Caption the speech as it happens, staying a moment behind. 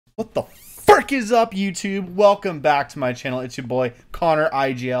What the frick is up, YouTube? Welcome back to my channel. It's your boy,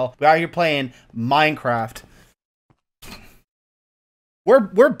 ConnorIGL. We're out here playing Minecraft.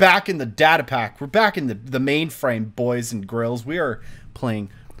 We're back in the data pack. We're back in the mainframe, boys and grills. We're playing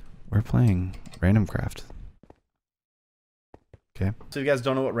Random Craft. Okay. So if you guys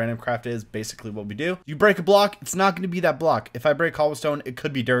don't know what Random Craft is, basically what we do. You break a block, it's not going to be that block. If I break cobblestone, it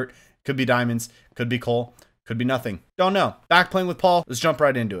could be dirt, could be diamonds, could be coal. Could be nothing. Don't know. Back playing with Paul. Let's jump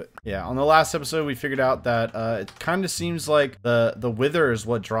right into it. Yeah, on the last episode, we figured out that it kind of seems like the wither is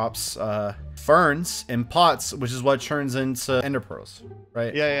what drops ferns and pots, which is what turns into ender pearls,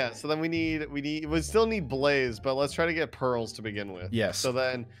 right? Yeah. So then we still need blaze, but let's try to get pearls to begin with. Yes. So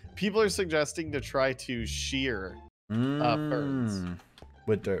then people are suggesting to try to shear ferns.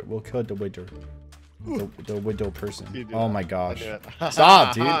 Wither. We'll kill the wither. The widow person. Oh my gosh.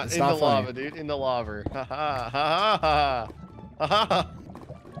 Stop, dude. It's not funny. Lava, dude. In the lava.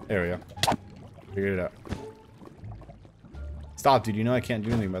 There we go. Figured it out. Stop, dude. You know I can't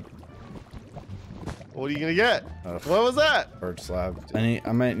do anything about that. What are you gonna get? What was that? Bird slab. I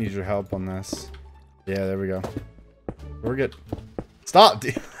might need your help on this. Yeah, there we go. We're good. Stop,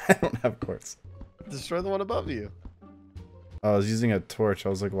 dude. I don't have quartz. Destroy the one above you. I was using a torch. I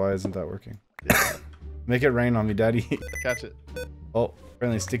was like, why isn't that working? Yeah. Make it rain on me, daddy. Catch it. Oh,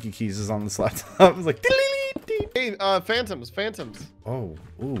 apparently sticky keys is on this laptop. I was like, hey, phantoms. Oh,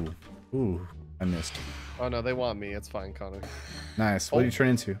 ooh, I missed. Oh no, they want me. It's fine, Connor. Nice. What do you turn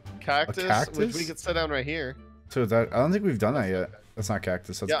into? Cactus, a cactus? which we could set down right here. So that I don't think we've done that yet. That's not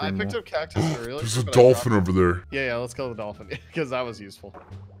cactus. That's I picked up cactus earlier. There's a dolphin over there. Yeah, let's go with the dolphin because that was useful.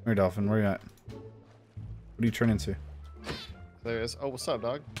 Where dolphin? Where you at? What do you turn into? There it is. Oh, what's up,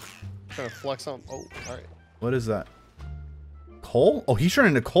 dog? Trying to flex on. Oh, all right. What is that? Coal? Oh, he's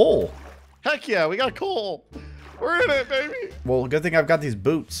turning into coal. Heck yeah, we got coal. We're in it, baby. Well, good thing I've got these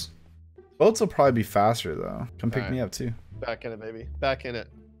boots. Boats will probably be faster though. Come pick me up too. Back in it, baby. Back in it.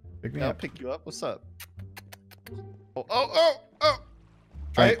 Pick me I'll up. pick you up. What's up? Oh.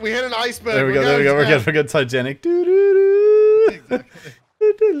 Right, we hit an iceberg. There we go. There we go. We're good. Titanic. Exactly.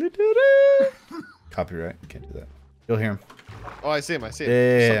 Copyright. Can't do that. You'll hear him. Oh, I see him. Yeah.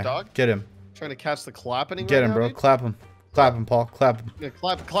 What's up, dog? Get him. Trying to catch the clapping. Get him, right bro. now, dude? Clap him. Clap him, Paul. Clap him. Yeah,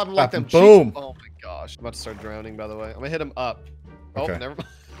 clap him like them. Boom. Cheeks. Oh my gosh. I'm about to start drowning, by the way. I'm gonna hit him up. Okay. Oh, never mind.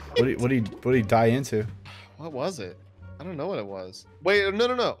 What did he die into? What was it? I don't know what it was. Wait,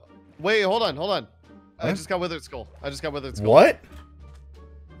 no. Wait, hold on. What? I just got withered skull. What?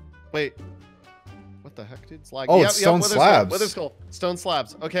 Wait. What the heck, dude? Slag. Oh, it's stone slabs. Wither skull. Stone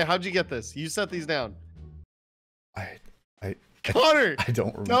slabs. Okay, how'd you get this? You set these down. Connor! I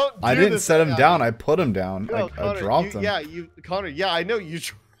don't remember. I didn't set them down. I put them down. No, I dropped them. Yeah, Connor. Yeah, I know you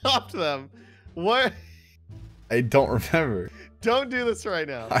dropped them. What? I don't remember. Don't do this right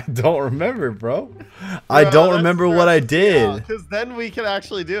now. I don't remember, bro. I don't remember what I did. Because then we can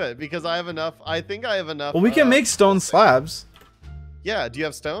actually do it. Because I have enough. I think I have enough. Well, we can make stone slabs. Yeah. Do you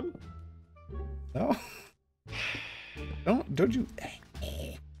have stone? No. Don't you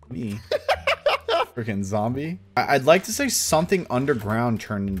me. Freaking zombie. I'd like to say something underground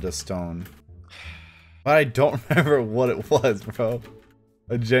turned into stone. But I don't remember what it was, bro.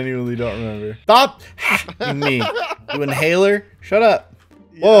 I genuinely don't remember. Stop! Me. You inhaler? Shut up.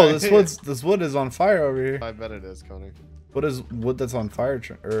 Yeah, whoa, this wood is on fire over here. I bet it is, Connor. What is wood that's on fire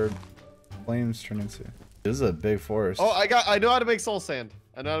or flames turn into? This is a big forest. Oh, I know how to make soul sand.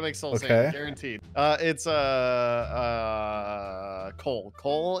 I know how to make soul sand, guaranteed. It's coal.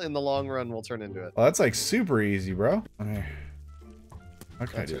 Coal in the long run will turn into it. Oh, that's like super easy, bro. Okay. How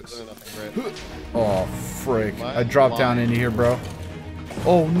can I do this? Oh, frick. I dropped down into here, bro.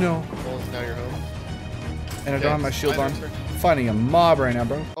 Oh, no. Coal is now your home. And I don't have my shield on. I'm fighting a mob right now,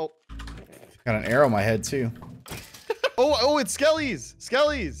 bro. Oh. Got an arrow in my head, too. Oh, it's skellies.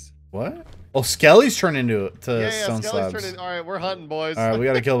 Skellies. What? Oh, skellies turn into skellies stone slabs. turn in. All right, we're hunting, boys. All right, we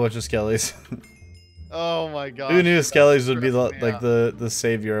gotta kill a bunch of skellies. Oh my god. Who knew skellies would be the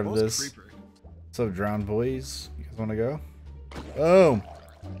savior of this? What's up, drowned boys? You guys want to go? Boom,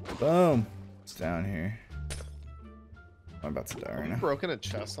 boom. It's down here. I'm about to die right now. Broken a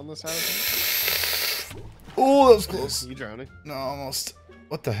chest on this house. Oh, that was close. You drowning? No, almost.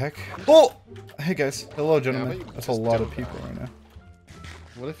 What the heck? Oh, hey guys. Hello, gentlemen. Yeah, that's a lot of people right now.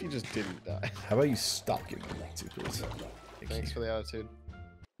 What if you just didn't die? How about you stop giving me attitude, please? Thanks for the attitude.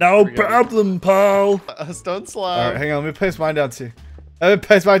 No problem, Paul. A stone slab. All right, hang on. Let me place mine down too. Let me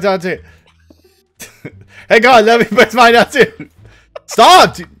place mine down too. Hey, God, let me place mine down too.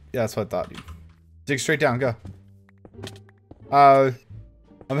 Stop, dude. Yeah, that's what I thought, dude. Dig straight down. Go. I'm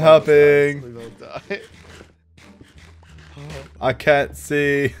helping. I can't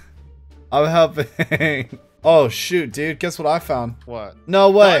see. I'm helping. Oh shoot, dude! Guess what I found? What? No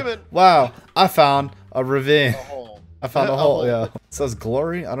way! Diamond. Wow! I found a ravine. A hole. I found a hole. Yeah. It says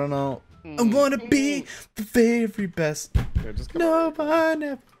glory. I don't know. I wanna be the very best. Here, just come No one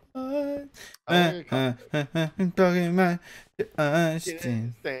ever was. Talking my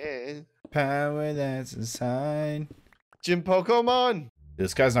understand power that's inside. Gym Pokemon.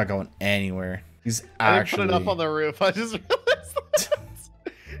 This guy's not going anywhere. He's I didn't actually. put it up on the roof. I just realized that.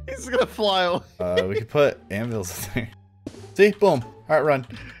 He's gonna fly away. We could put anvils in there. See, boom. All right, run.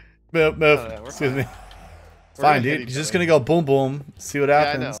 Move, move. Oh, yeah, Excuse me. We're Fine, gonna hit dude. each He's just other. gonna go boom, boom. See what Yeah, I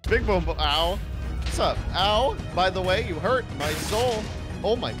happens. know. Big boom, boom. Ow. What's up? Ow. By the way, you hurt my soul.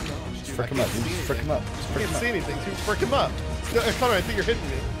 Oh my gosh, dude. Frick him up, dude. Frick him up. I Frick can't him see up. anything, dude. Frick him up. No, Connor, I think you're hitting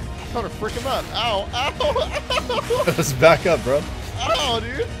me. Connor, frick him up. Ow. Ow. Let's back up, bro. Ow,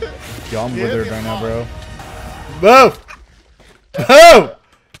 dude. Yo, I'm Yeah, withered get right now, off. bro. Move! Move!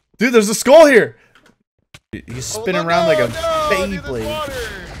 Dude, there's a skull here. He's spinning around like a Beyblade.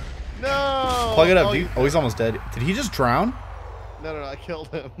 No. Plug it up, Oh, dude. Oh, he's almost dead. Did he just drown? No, I killed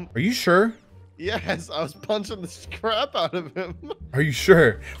him. Are you sure? Yes, I was punching the crap out of him. Are you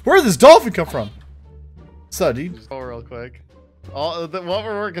sure? Where did this dolphin come from? What's up, dude? Just go real quick. What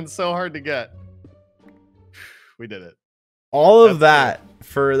we're working so hard to get. We did it. All of That's that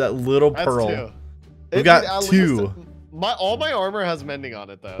for that little That's pearl. two. We It got did at two. least- all my armor has mending on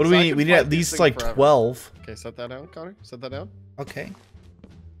it though. What do so I we need? can We need fight at these least things like forever. 12. Okay, set that down, Connor. Set that down. Okay.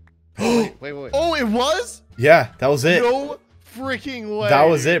 Wait. Oh, it was? Yeah, that was it. No freaking way. That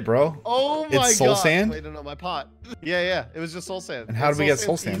was it, bro. Oh my god. It's soul sand? Wait, no, my pot. Yeah. It was just soul sand. And how did we get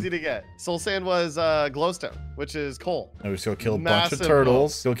soul sand's sand? Easy to get. Soul sand was glowstone, which is coal. No, we just go kill a bunch of Massive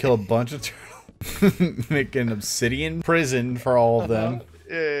turtles. Go kill a bunch of turtles. Make an obsidian prison for all of them.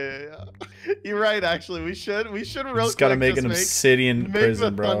 Yeah. You're right. Actually, we should real Just gotta quick make an obsidian make prison,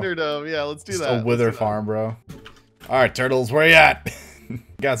 the bro. Thunderdome. Yeah, let's do Just that. a wither Let's do that. farm, bro. All right, turtles, where you at?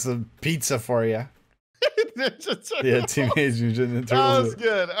 Got some pizza for you. Yeah, Teenage Mutant Ninja That was Turtles.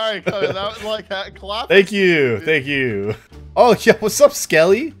 good. All right, Connor, that was like that. Clap. Thank you, thank you. Oh yeah, what's up,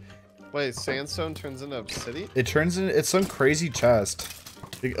 Skelly? Wait, sandstone turns into obsidian? It turns into it's some crazy chest.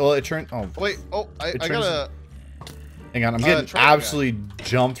 Well, it turned. Oh, Wait, I It turns gotta. hang on, I'm getting try that. absolutely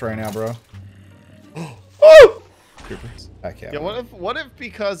jumped right now, bro. Oh! Creepers. Heck yeah. Yeah, what if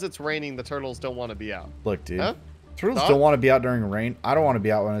because it's raining, the turtles don't want to be out? Look, dude. Huh? Turtles Huh? don't want to be out during rain. I don't want to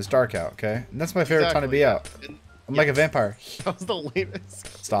be out when it's dark out, okay? And that's my favorite time to be out. And I'm like a vampire. that was the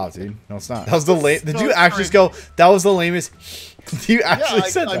lamest. Stop, dude. No, it's not. That was the lame. Did So you actually just go, that was the lamest? You actually Yeah,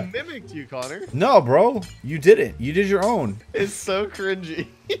 said I that. mimicked you, Connor. No, bro. You didn't. You did your own. It's so cringy.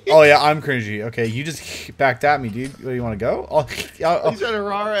 Oh, yeah, I'm cringy. Okay, you just backed at me, dude. What, do you want to go? I'll, You trying to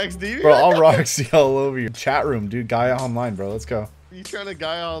raw XD? bro, I'll rock you all over your chat room, dude. Gaia online, bro. Let's go. You trying to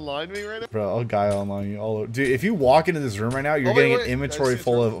guy online me right now? Bro, I'll Gaia online you all over. Dude, if you walk into this room right now, you're Oh, wait, getting wait. an inventory Can I see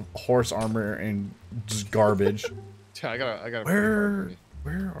full this of horse armor and just garbage. I gotta.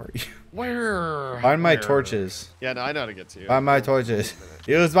 Where are you? Where? Find my Where? torches. Yeah, no, I know how to get to you. Find my torches.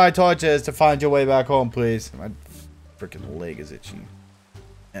 Use my torches to find your way back home, please. My freaking leg is itchy.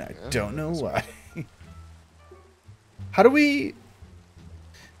 And I don't know why. How do we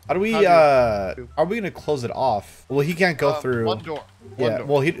are we gonna close it off? Well, he can't go through. One door. Yeah, door.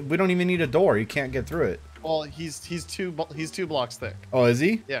 well, we don't even need a door. He can't get through it. Well, he's two blocks thick. Oh, is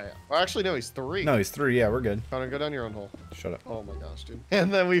he? Yeah. Well, actually, no, he's 3. No, he's 3. Yeah, we're good. Connor, go down your own hole. Shut up. Oh my gosh, dude.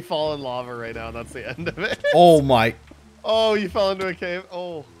 And then we fall in lava right now. And that's the end of it. Oh my. Oh, you fell into a cave.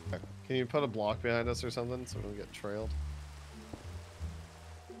 Oh. Can you put a block behind us or something so we don't get trailed?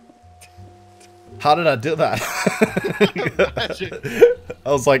 How did I do that?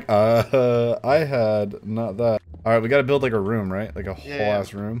 I was like, I had not that. All right, we got to build like a room, right? Like a whole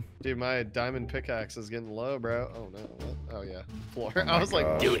ass room. Dude, my diamond pickaxe is getting low, bro. Oh no. What? Oh yeah. Floor. Oh I was like,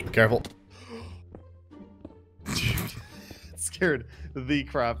 gosh. dude. Be careful. It scared the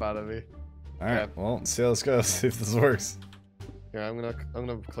crap out of me. All right, well, let's see how this goes. See if this works. Yeah, I'm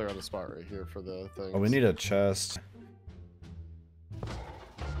gonna clear out a spot right here for the thing. Oh, we need a chest.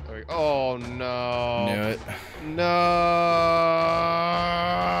 Oh no. Knew it. No.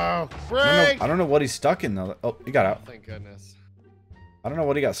 Break. I don't know what he's stuck in though. Oh, he got out. Thank goodness. I don't know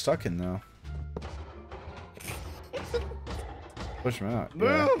what he got stuck in though. Push him out. Move,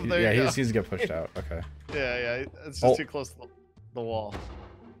 Yeah, there yeah, you he go. just needs to get pushed out. Okay. Yeah, it's just Oh. too close to the wall.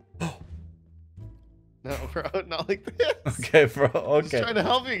 No, bro, not like this. Okay, bro. I'm just Okay. trying to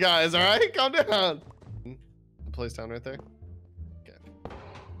help you guys, alright? Calm down. Place down right there. Okay.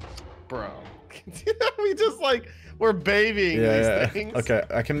 Bro. We just we're babying these things. Okay,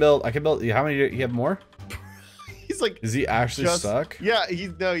 I can build. How many do you have more? He's like. Does he actually suck? Yeah,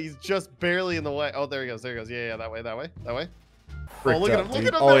 he's just barely in the way. Oh, there he goes. There he goes. Yeah, that way. Oh, Fricked look at out, him. Look dude.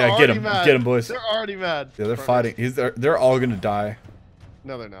 at him. Oh They're yeah, already get him. mad. Get him, boys. They're already mad. Yeah, they're fighting. They're all gonna die.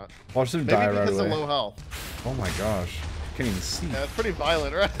 No, they're not. Watch them Maybe die right because away. of low health. Oh my gosh. I can't even see. Yeah, it's pretty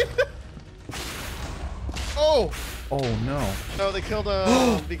violent, right? Oh! Oh no. No, they killed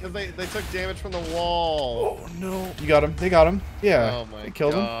because they took damage from the wall. Oh no. You got him. They got him. Yeah. Oh my they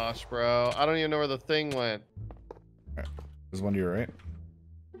killed him. gosh, bro. I don't even know where the thing went. Right. There's one to your right.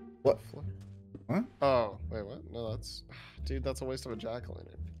 What? What? Oh, wait, what? No, that's... Dude, that's a waste of a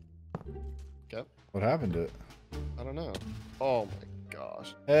jack-o'-lantern. Okay. What happened to it? I don't know. Oh my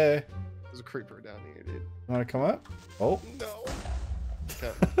gosh. Hey. There's a creeper down here, dude. You wanna come up? Oh. No.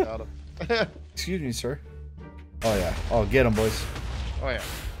 Okay, got him. Excuse me, sir. Oh yeah. Oh, get him, boys. Oh yeah.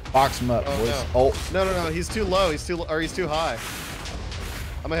 Box him up, Oh, boys. no. Oh. No. He's too low. He's too high.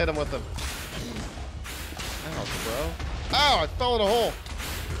 I'm gonna hit him with him. Ouch, bro. Ow! I fell in a hole.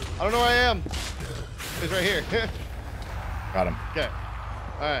 I don't know where I am. He's right here. Got him. Okay.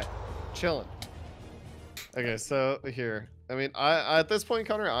 All right. Chilling. Okay, so here. I mean, I at this point,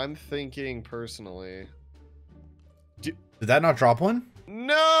 Connor, I'm thinking personally. Did that not drop one?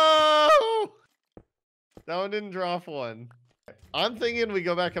 No! That one didn't drop one. I'm thinking we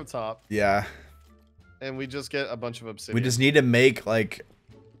go back up top. Yeah. And we just get a bunch of obsidian. We just need to make like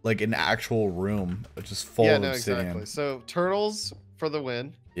an actual room, which is full of obsidian. Exactly. So turtles for the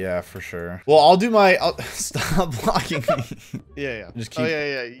win. Yeah, for sure. Well, I'll stop blocking me. Yeah. Just keep... Oh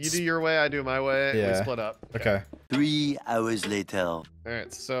yeah. You do your way, I do my way. Yeah. We split up. Okay. 3 hours later. All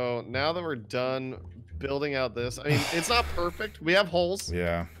right. So now that we're done building out this, I mean, it's not perfect. We have holes.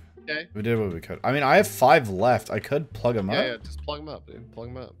 Yeah. Okay. We did what we could. I mean, I have 5 left. I could plug them up. Yeah. Just plug them up, dude.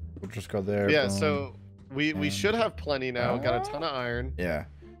 Plug them up. We'll just go there. Yeah. Boom. So we should have plenty now. Got a ton of iron. Yeah.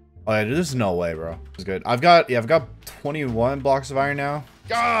 Oh yeah, there's no way, bro. It's good. I've got 21 blocks of iron now.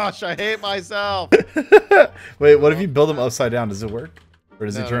 Gosh, I hate myself. Wait, what if you build them upside down? Does it work? Or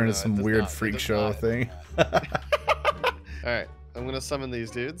does it turn into some does weird not. freak It does show not. thing? Alright, I'm gonna summon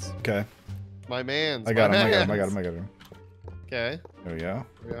these dudes. Okay. My mans. I got him. Okay. There we go.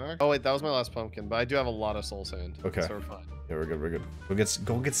 Here we are. Oh wait, that was my last pumpkin, but I do have a lot of soul sand. Okay. So we're fine. Yeah, we're good.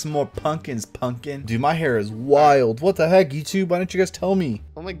 Go get some more pumpkins, pumpkin. Dude, my hair is wild. What the heck, YouTube? Why didn't you guys tell me?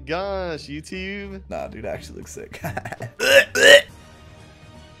 Oh my gosh, YouTube. Nah, dude, it actually looks sick.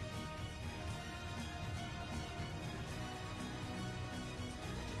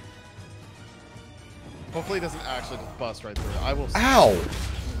 Hopefully it doesn't actually just bust right through. I will. Ow!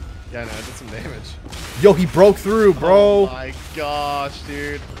 Yeah, no, I did some damage. Yo, he broke through, bro. Oh my gosh,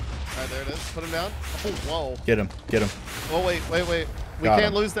 dude. Alright, there it is. Put him down. Oh, whoa. Get him. Oh, wait. We Got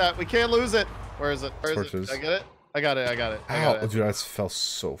can't him. lose that. We can't lose it. Where is it? Torches. Did I get it? I got it. Ow, dude, I fell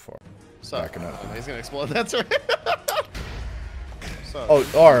so far. So, Backing up. he's gonna explode. That's right. So, Oh,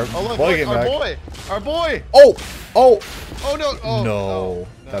 look, boy, get our back. boy. Our boy. Oh, Oh no. Oh No,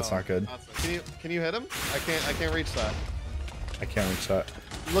 that's not good. Can you hit him? I can't reach that. I can't reach that.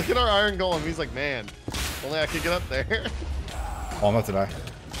 Look at our iron golem. He's like, man, if only I could get up there. Oh, I'm about to die.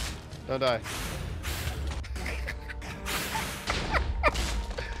 Don't die.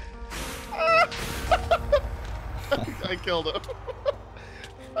 I killed him.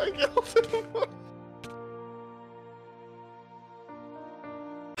 I killed him.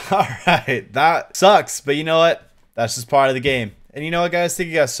 Alright, that sucks, but you know what? That's just part of the game. And you know what, guys? Thank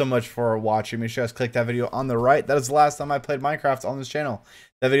you guys so much for watching. Make sure you guys click that video on the right. That is the last time I played Minecraft on this channel.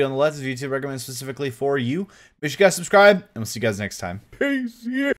 That video on the left is YouTube recommended specifically for you. Make sure you guys subscribe, and we'll see you guys next time. Peace. Yeah.